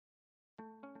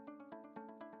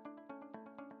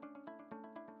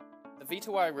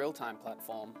V2Y real-time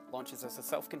platform launches as a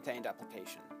self-contained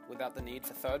application without the need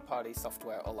for third-party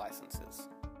software or licenses.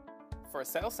 For a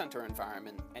sales center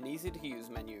environment, an easy-to-use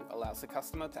menu allows the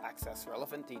customer to access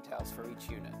relevant details for each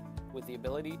unit, with the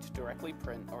ability to directly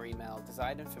print or email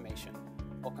desired information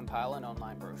or compile an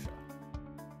online brochure.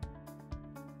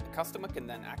 The customer can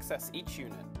then access each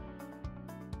unit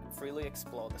and freely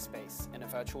explore the space in a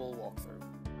virtual walkthrough.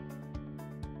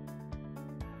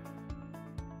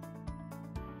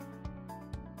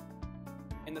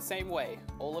 In the same way,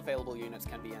 all available units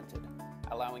can be entered,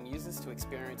 allowing users to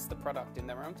experience the product in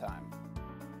their own time,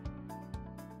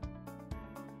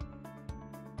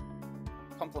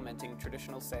 complementing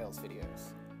traditional sales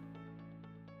videos.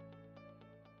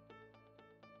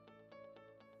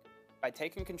 By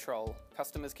taking control,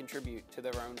 customers contribute to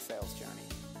their own sales journey.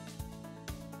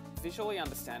 Visually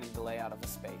understanding the layout of a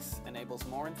space enables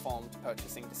more informed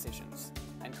purchasing decisions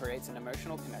and creates an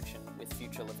emotional connection with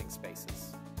future living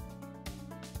spaces.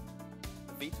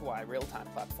 The V2Y real-time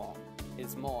platform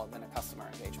is more than a customer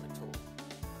engagement tool.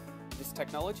 This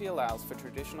technology allows for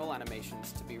traditional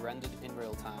animations to be rendered in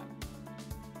real time,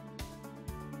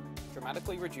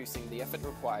 dramatically reducing the effort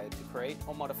required to create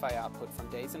or modify output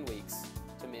from days and weeks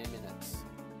to mere minutes.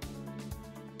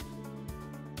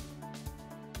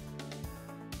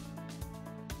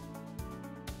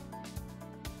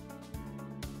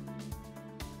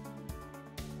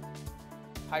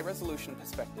 High-resolution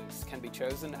perspectives can be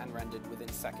chosen and rendered within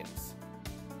seconds,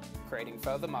 creating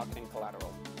further marketing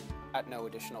collateral at no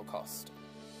additional cost.